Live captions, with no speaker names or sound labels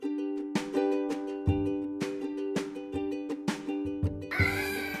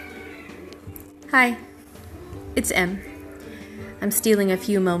Hi, it's Em. I'm stealing a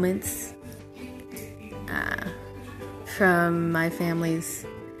few moments from my family's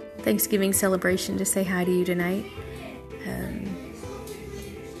Thanksgiving celebration to say hi to you tonight.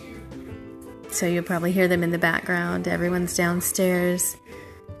 So you'll probably hear them in the background. Everyone's downstairs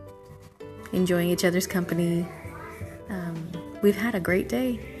enjoying each other's company. We've had a great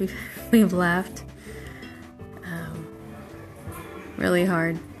day. We've laughed really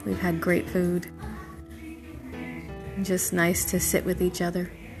hard. We've had great food. Just nice to sit with each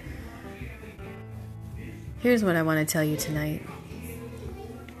other. Here's what I want to tell you tonight.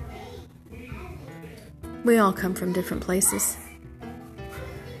 We all come from different places.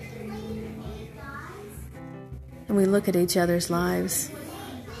 And we look at each other's lives.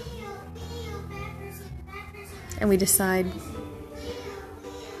 And we decide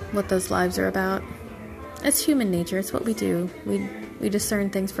what those lives are about. It's human nature. It's what we do. We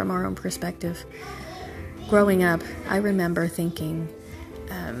discern things from our own perspective. Growing up, I remember thinking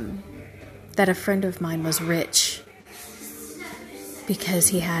that a friend of mine was rich because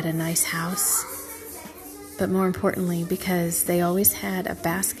he had a nice house, but more importantly, because they always had a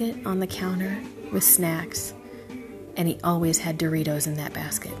basket on the counter with snacks, and he always had Doritos in that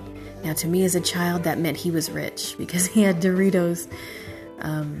basket. Now, to me as a child, that meant he was rich because he had Doritos.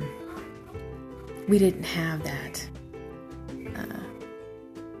 We didn't have that.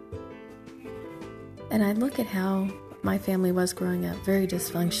 And I look at how my family was growing up, very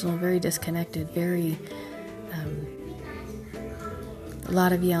dysfunctional, very disconnected, a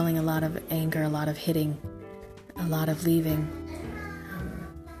lot of yelling, a lot of anger, a lot of hitting, a lot of leaving,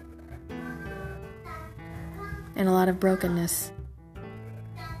 and a lot of brokenness.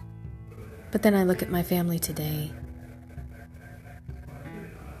 But then I look at my family today,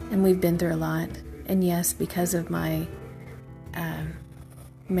 and we've been through a lot. And yes, because of my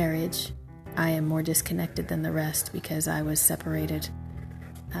marriage, I am more disconnected than the rest because I was separated.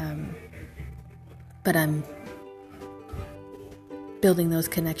 But I'm building those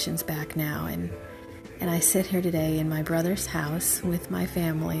connections back now. And I sit here today in my brother's house with my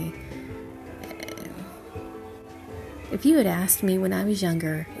family. If you had asked me when I was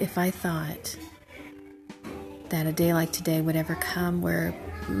younger if I thought that a day like today would ever come where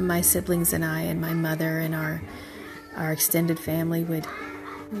my siblings and I and my mother and our extended family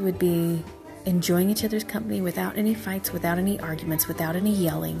would be enjoying each other's company without any fights, without any arguments, without any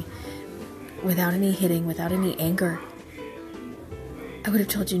yelling, without any hitting, without any anger, I would have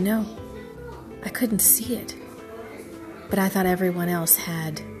told you no. I couldn't see it. But I thought everyone else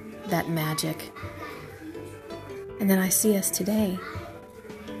had that magic. And then I see us today,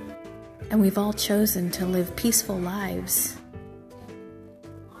 and we've all chosen to live peaceful lives.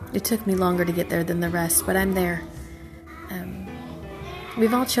 It took me longer to get there than the rest, but I'm there.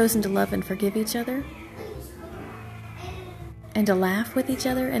 We've all chosen to love and forgive each other, and to laugh with each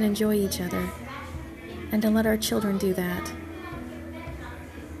other and enjoy each other, and to let our children do that.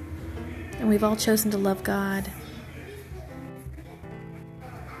 And we've all chosen to love God.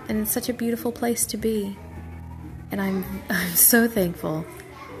 And it's such a beautiful place to be. And I'm so thankful.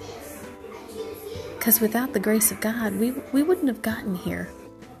 Because without the grace of God, we wouldn't have gotten here.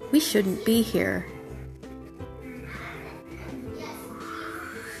 We shouldn't be here.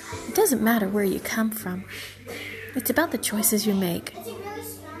 It doesn't matter where you come from. It's about the choices you make.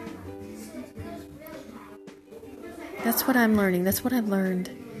 That's what I'm learning. That's what I've learned.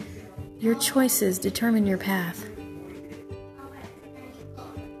 Your choices determine your path.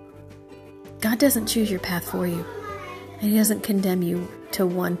 God doesn't choose your path for you. And He doesn't condemn you to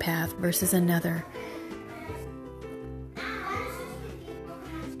one path versus another.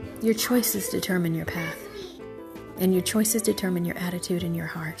 Your choices determine your path. And your choices determine your attitude and your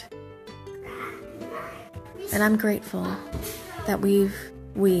heart. And I'm grateful that we,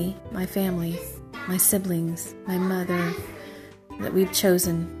 my family, my siblings, my mother, that we've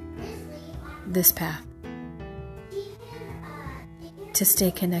chosen this path. To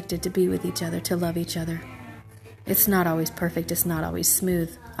stay connected, to be with each other, to love each other. It's not always perfect. It's not always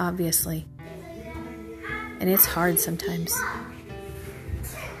smooth, obviously. And it's hard sometimes.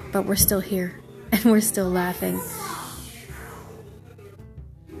 But we're still here. And we're still laughing.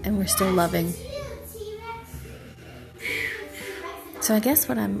 And we're still loving. So I guess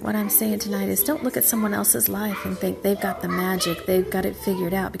what I'm saying tonight is don't look at someone else's life and think they've got the magic, they've got it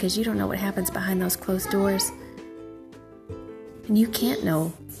figured out, because you don't know what happens behind those closed doors. And you can't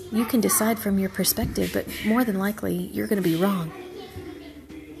know. You can decide from your perspective, but more than likely, you're going to be wrong.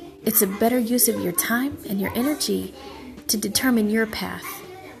 It's a better use of your time and your energy to determine your path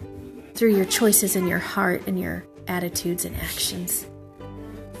through your choices in your heart and your attitudes and actions.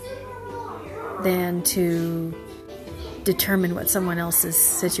 than to determine what someone else's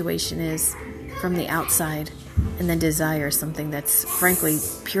situation is from the outside and then desire something that's frankly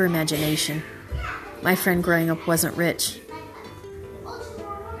pure imagination. My friend growing up wasn't rich.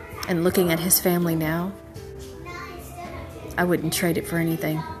 And looking at his family now, I wouldn't trade it for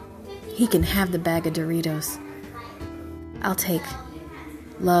anything. He can have the bag of Doritos. I'll take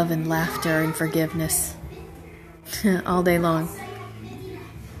love and laughter and forgiveness all day long.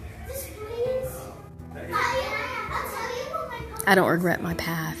 I don't regret my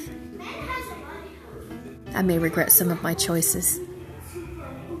path. I may regret some of my choices,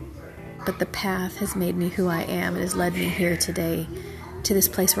 but the path has made me who I am. It has led me here today, to this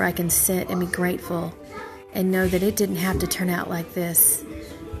place where I can sit and be grateful and know that it didn't have to turn out like this.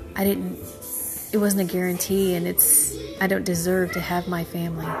 It wasn't a guarantee, and I don't deserve to have my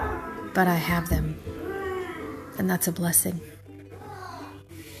family, but I have them, and that's a blessing.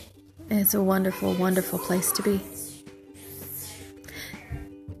 And it's a wonderful, wonderful place to be.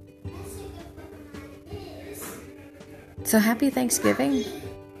 So happy Thanksgiving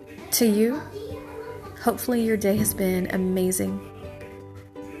to you. Hopefully your day has been amazing.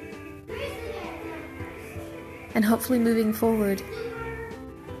 And hopefully moving forward,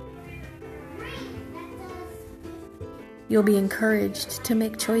 you'll be encouraged to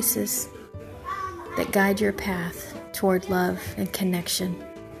make choices that guide your path toward love and connection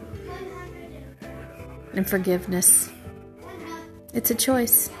and forgiveness. It's a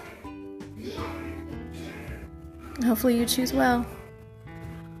choice. Hopefully you choose well.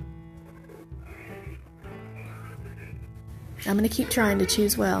 I'm going to keep trying to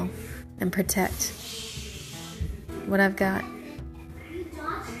choose well and protect what I've got.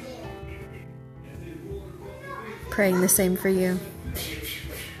 Praying the same for you.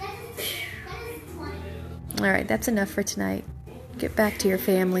 All right, that's enough for tonight. Get back to your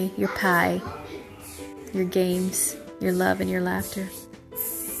family, your pie, your games, your love, and your laughter.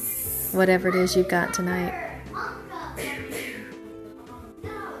 Whatever it is you've got tonight.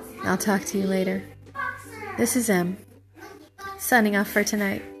 I'll talk to you later. This is Em, signing off for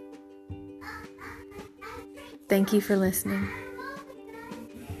tonight. Thank you for listening.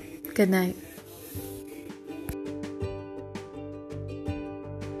 Good night.